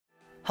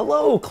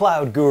Hello,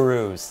 cloud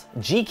gurus!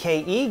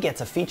 GKE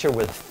gets a feature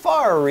with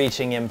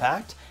far-reaching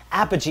impact,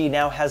 Apigee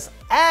now has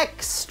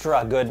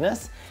extra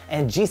goodness,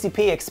 and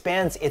GCP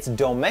expands its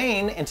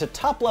domain into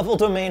top-level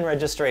domain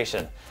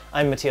registration.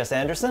 I'm Mattias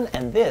Andersson,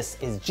 and this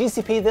is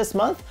GCP This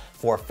Month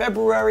for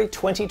February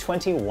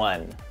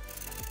 2021.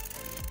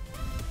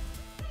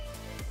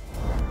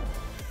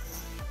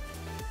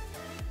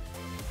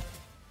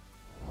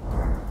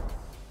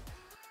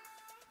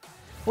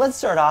 Let's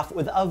start off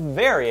with a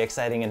very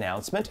exciting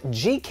announcement.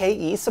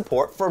 GKE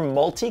support for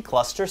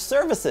multi-cluster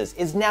services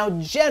is now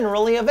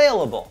generally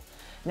available.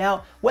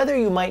 Now, whether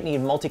you might need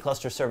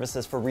multi-cluster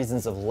services for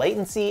reasons of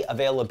latency,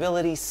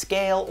 availability,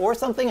 scale, or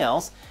something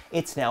else,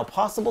 it's now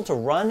possible to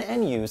run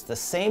and use the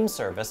same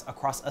service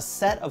across a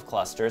set of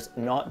clusters,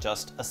 not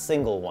just a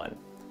single one.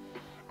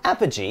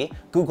 Apigee,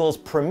 Google's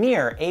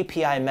premier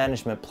API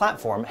management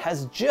platform,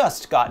 has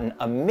just gotten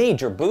a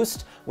major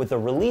boost with the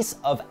release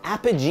of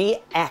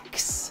Apigee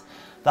X.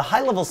 The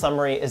high-level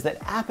summary is that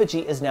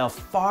Apigee is now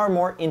far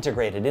more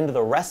integrated into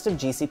the rest of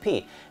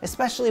GCP,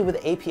 especially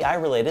with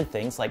API-related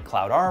things like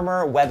Cloud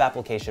Armor, Web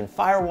Application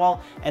Firewall,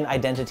 and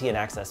Identity and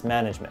Access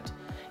Management.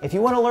 If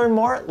you want to learn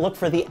more, look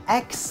for the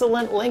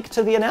excellent link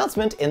to the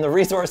announcement in the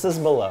resources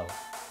below.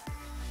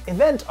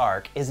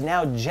 Eventarc is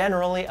now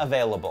generally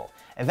available.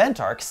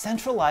 Eventarc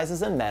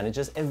centralizes and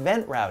manages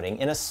event routing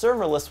in a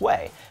serverless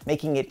way,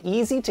 making it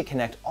easy to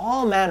connect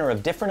all manner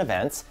of different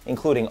events,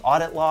 including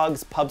audit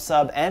logs,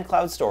 PubSub, and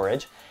cloud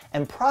storage,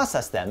 and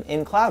process them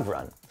in Cloud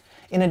Run.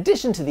 In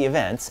addition to the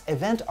events,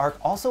 Eventarc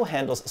also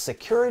handles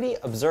security,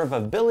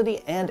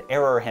 observability, and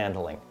error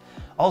handling.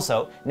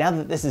 Also, now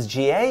that this is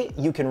GA,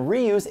 you can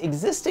reuse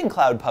existing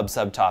Cloud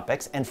PubSub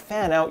topics and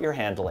fan out your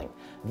handling.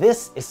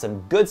 This is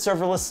some good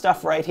serverless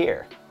stuff right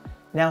here.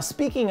 Now,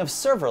 speaking of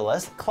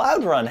serverless,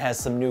 Cloud Run has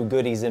some new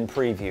goodies in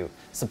preview.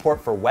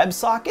 Support for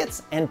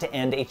WebSockets,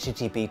 end-to-end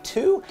HTTP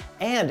 2,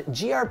 and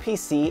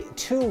gRPC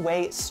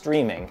two-way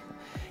streaming.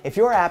 If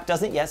your app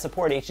doesn't yet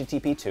support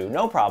HTTP 2,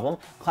 no problem.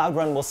 Cloud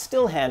Run will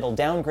still handle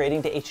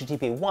downgrading to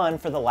HTTP 1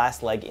 for the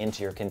last leg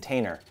into your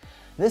container.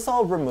 This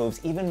all removes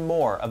even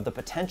more of the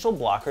potential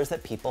blockers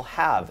that people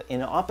have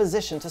in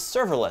opposition to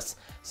serverless.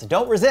 So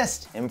don't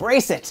resist,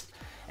 embrace it!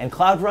 And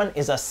Cloud Run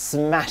is a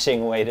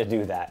smashing way to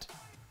do that.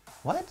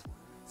 What?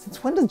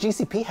 Since when does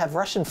GCP have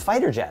Russian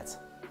fighter jets?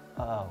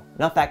 Oh,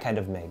 not that kind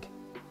of MiG.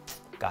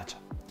 Gotcha.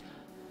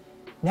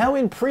 Now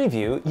in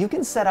preview, you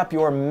can set up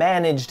your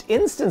managed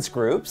instance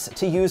groups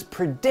to use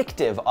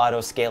predictive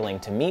autoscaling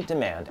to meet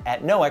demand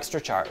at no extra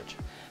charge.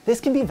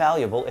 This can be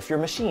valuable if your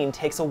machine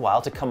takes a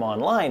while to come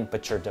online,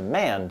 but your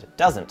demand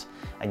doesn't.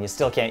 And you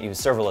still can't use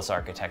serverless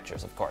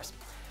architectures, of course.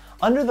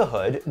 Under the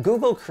hood,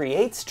 Google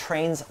creates,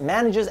 trains,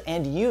 manages,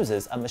 and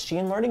uses a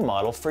machine learning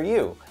model for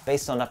you,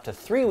 based on up to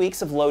 3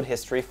 weeks of load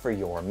history for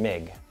your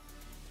MiG.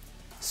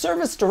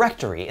 Service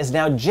Directory is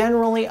now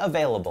generally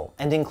available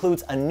and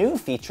includes a new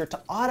feature to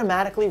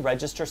automatically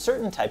register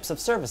certain types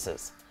of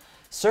services.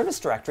 Service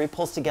Directory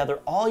pulls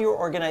together all your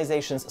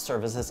organization's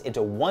services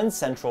into one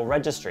central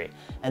registry,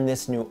 and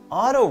this new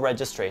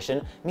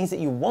auto-registration means that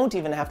you won't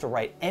even have to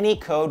write any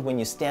code when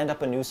you stand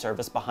up a new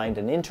service behind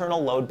an internal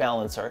load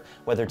balancer,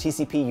 whether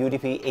TCP,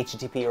 UDP,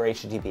 HTTP, or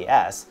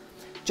HTTPS.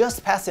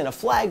 Just pass in a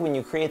flag when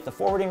you create the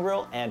forwarding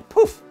rule, and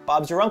poof,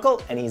 Bob's your uncle,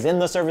 and he's in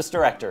the Service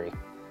Directory.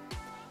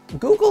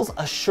 Google's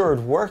assured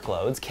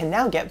workloads can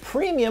now get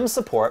premium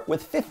support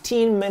with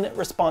 15-minute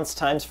response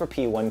times for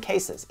P1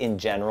 cases in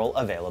general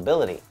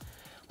availability.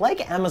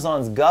 Like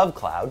Amazon's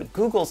GovCloud,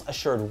 Google's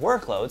assured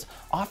workloads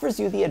offers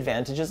you the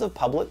advantages of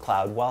public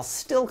cloud while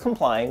still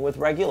complying with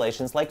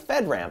regulations like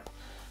FedRAMP.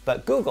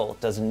 But Google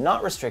does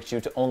not restrict you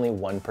to only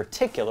one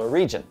particular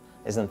region.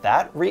 Isn't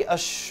that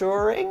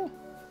reassuring?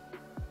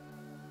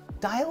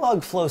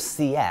 Dialogflow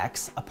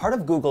CX, a part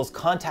of Google's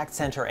Contact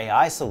Center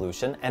AI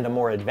solution and a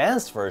more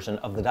advanced version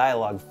of the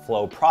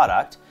Dialogflow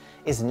product,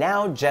 is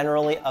now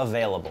generally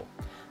available.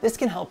 This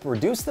can help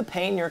reduce the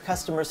pain your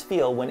customers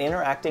feel when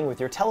interacting with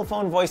your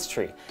telephone voice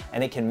tree,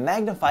 and it can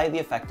magnify the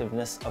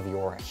effectiveness of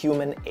your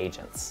human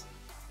agents.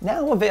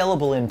 Now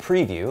available in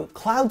preview,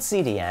 Cloud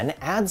CDN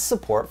adds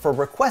support for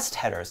request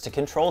headers to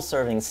control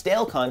serving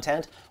stale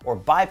content or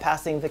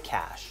bypassing the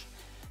cache.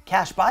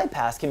 Cache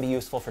bypass can be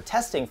useful for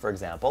testing, for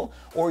example,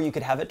 or you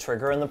could have it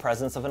trigger in the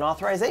presence of an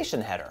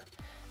authorization header.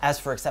 As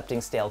for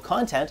accepting stale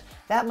content,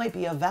 that might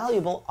be a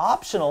valuable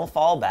optional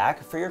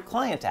fallback for your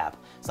client app,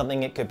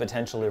 something it could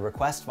potentially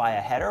request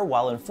via header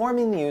while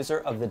informing the user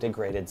of the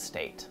degraded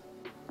state.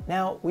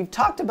 Now, we've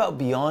talked about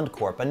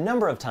BeyondCorp a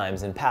number of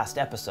times in past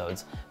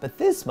episodes, but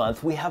this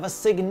month we have a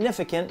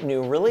significant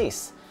new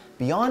release.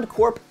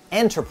 BeyondCorp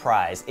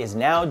Enterprise is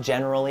now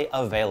generally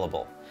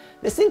available.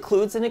 This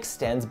includes and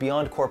extends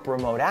BeyondCorp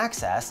Remote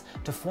Access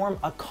to form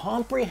a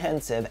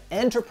comprehensive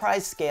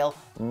enterprise-scale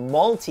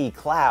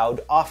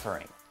multi-cloud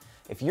offering.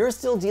 If you're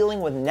still dealing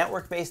with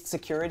network-based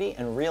security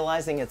and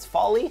realizing its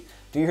folly,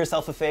 do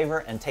yourself a favor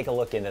and take a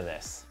look into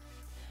this.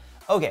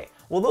 Okay,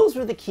 well those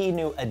were the key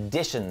new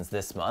additions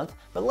this month,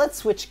 but let's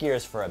switch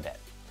gears for a bit.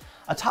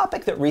 A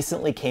topic that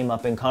recently came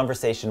up in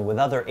conversation with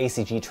other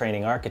ACG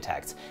training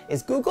architects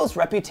is Google's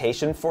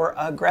reputation for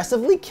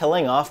aggressively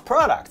killing off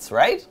products,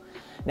 right?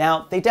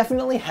 Now, they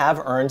definitely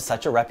have earned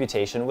such a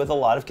reputation with a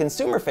lot of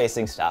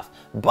consumer-facing stuff,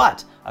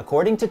 but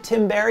according to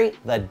Tim Berry,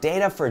 the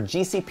data for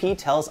GCP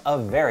tells a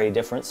very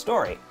different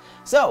story.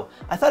 So,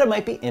 I thought it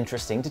might be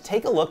interesting to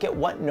take a look at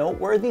what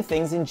noteworthy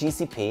things in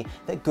GCP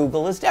that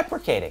Google is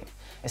deprecating,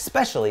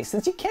 especially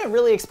since you can't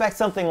really expect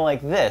something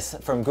like this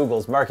from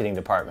Google's marketing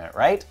department,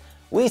 right?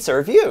 We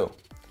serve you.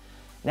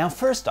 Now,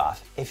 first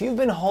off, if you've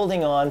been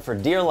holding on for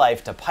dear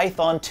life to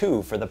Python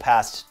 2 for the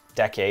past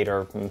decade,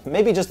 or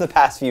maybe just the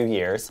past few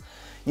years,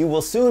 you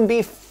will soon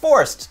be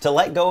forced to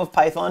let go of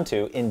Python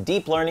 2 in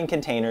deep learning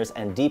containers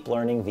and deep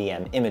learning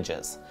VM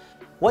images.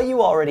 What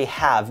you already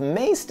have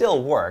may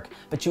still work,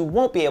 but you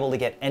won't be able to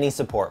get any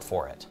support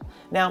for it.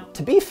 Now,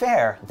 to be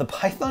fair, the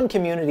Python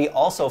community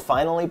also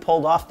finally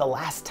pulled off the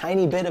last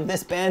tiny bit of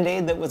this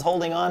band-aid that was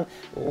holding on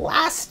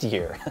last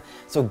year.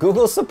 So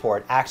Google's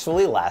support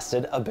actually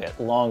lasted a bit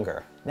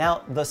longer.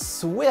 Now, the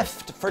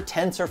Swift for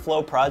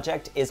TensorFlow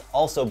project is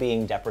also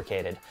being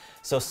deprecated.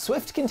 So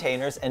Swift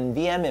containers and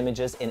VM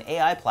images in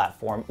AI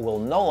platform will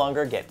no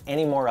longer get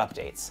any more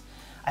updates.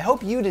 I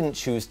hope you didn't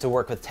choose to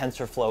work with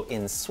TensorFlow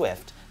in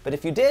Swift, but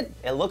if you did,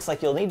 it looks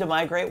like you'll need to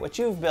migrate what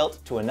you've built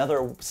to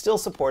another still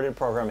supported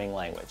programming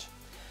language.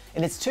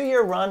 In its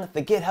 2-year run,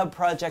 the GitHub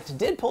project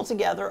did pull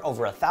together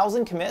over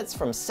 1,000 commits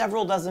from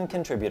several dozen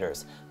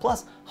contributors,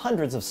 plus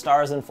hundreds of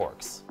stars and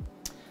forks.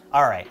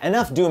 All right,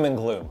 enough doom and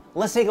gloom.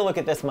 Let's take a look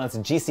at this month's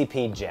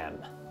GCP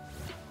gem.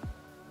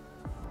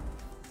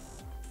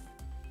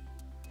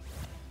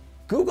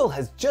 Google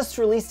has just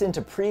released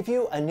into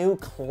preview a new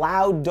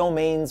Cloud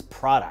Domains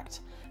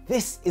product.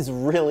 This is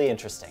really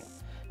interesting.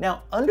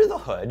 Now, under the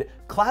hood,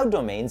 Cloud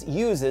Domains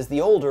uses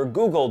the older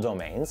Google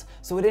domains,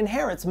 so it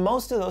inherits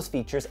most of those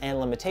features and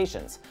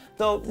limitations,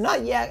 though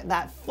not yet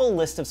that full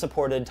list of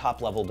supported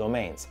top-level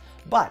domains.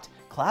 But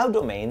Cloud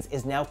Domains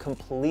is now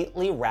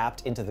completely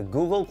wrapped into the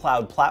Google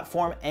Cloud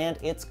Platform and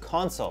its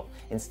console,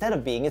 instead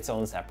of being its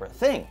own separate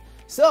thing.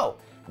 So,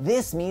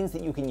 this means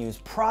that you can use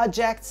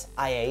projects,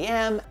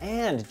 IAM,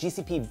 and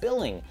GCP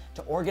billing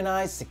to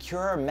organize,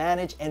 secure,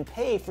 manage, and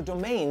pay for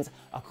domains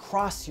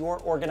across your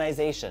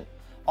organization.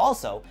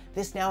 Also,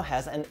 this now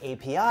has an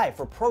API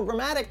for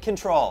programmatic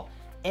control,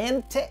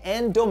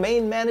 end-to-end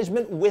domain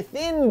management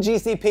within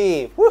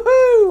GCP.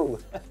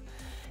 Woohoo!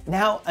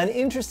 Now, an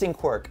interesting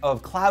quirk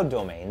of Cloud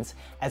Domains,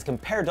 as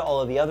compared to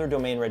all of the other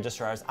domain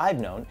registrars I've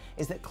known,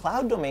 is that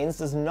Cloud Domains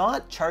does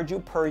not charge you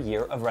per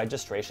year of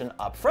registration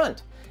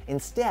upfront.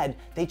 Instead,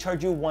 they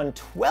charge you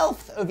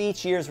 1/12 of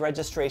each year's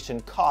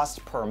registration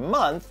cost per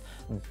month,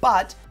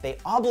 but they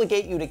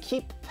obligate you to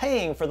keep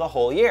paying for the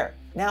whole year.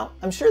 Now,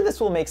 I'm sure this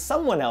will make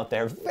someone out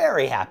there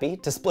very happy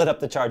to split up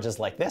the charges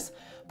like this,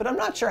 but I'm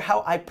not sure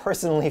how I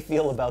personally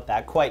feel about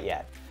that quite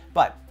yet.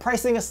 But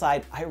pricing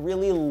aside, I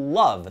really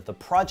love the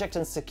project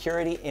and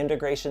security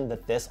integration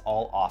that this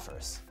all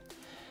offers.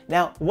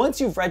 Now, once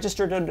you've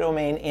registered a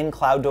domain in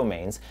Cloud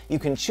Domains, you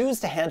can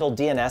choose to handle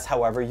DNS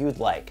however you'd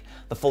like.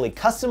 The fully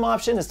custom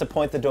option is to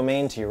point the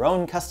domain to your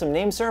own custom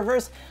name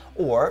servers,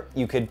 or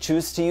you could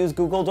choose to use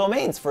Google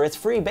Domains for its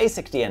free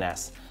basic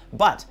DNS.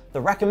 But the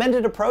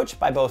recommended approach,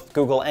 by both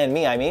Google and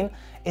me,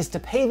 is to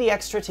pay the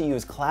extra to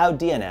use Cloud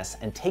DNS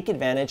and take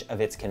advantage of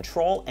its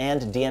control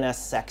and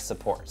DNSSEC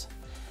support.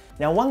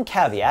 Now, one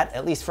caveat,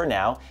 at least for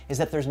now, is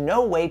that there's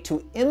no way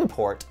to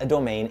import a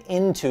domain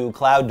into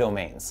Cloud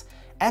Domains.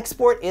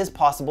 Export is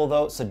possible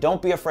though, so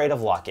don't be afraid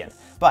of lock-in,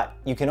 but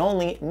you can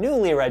only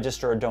newly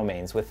register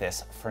domains with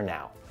this for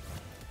now.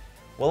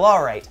 Well,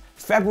 all right,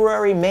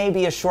 February may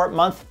be a short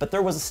month, but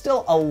there was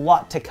still a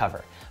lot to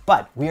cover.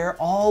 But we are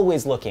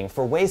always looking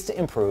for ways to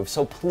improve,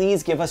 so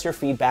please give us your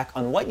feedback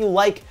on what you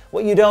like,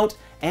 what you don't,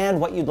 and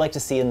what you'd like to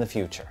see in the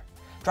future.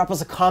 Drop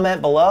us a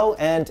comment below,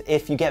 and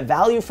if you get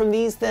value from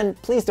these, then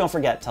please don't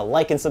forget to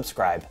like and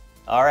subscribe.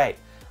 All right,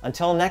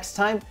 until next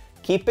time,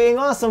 keep being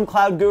awesome,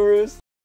 Cloud Gurus!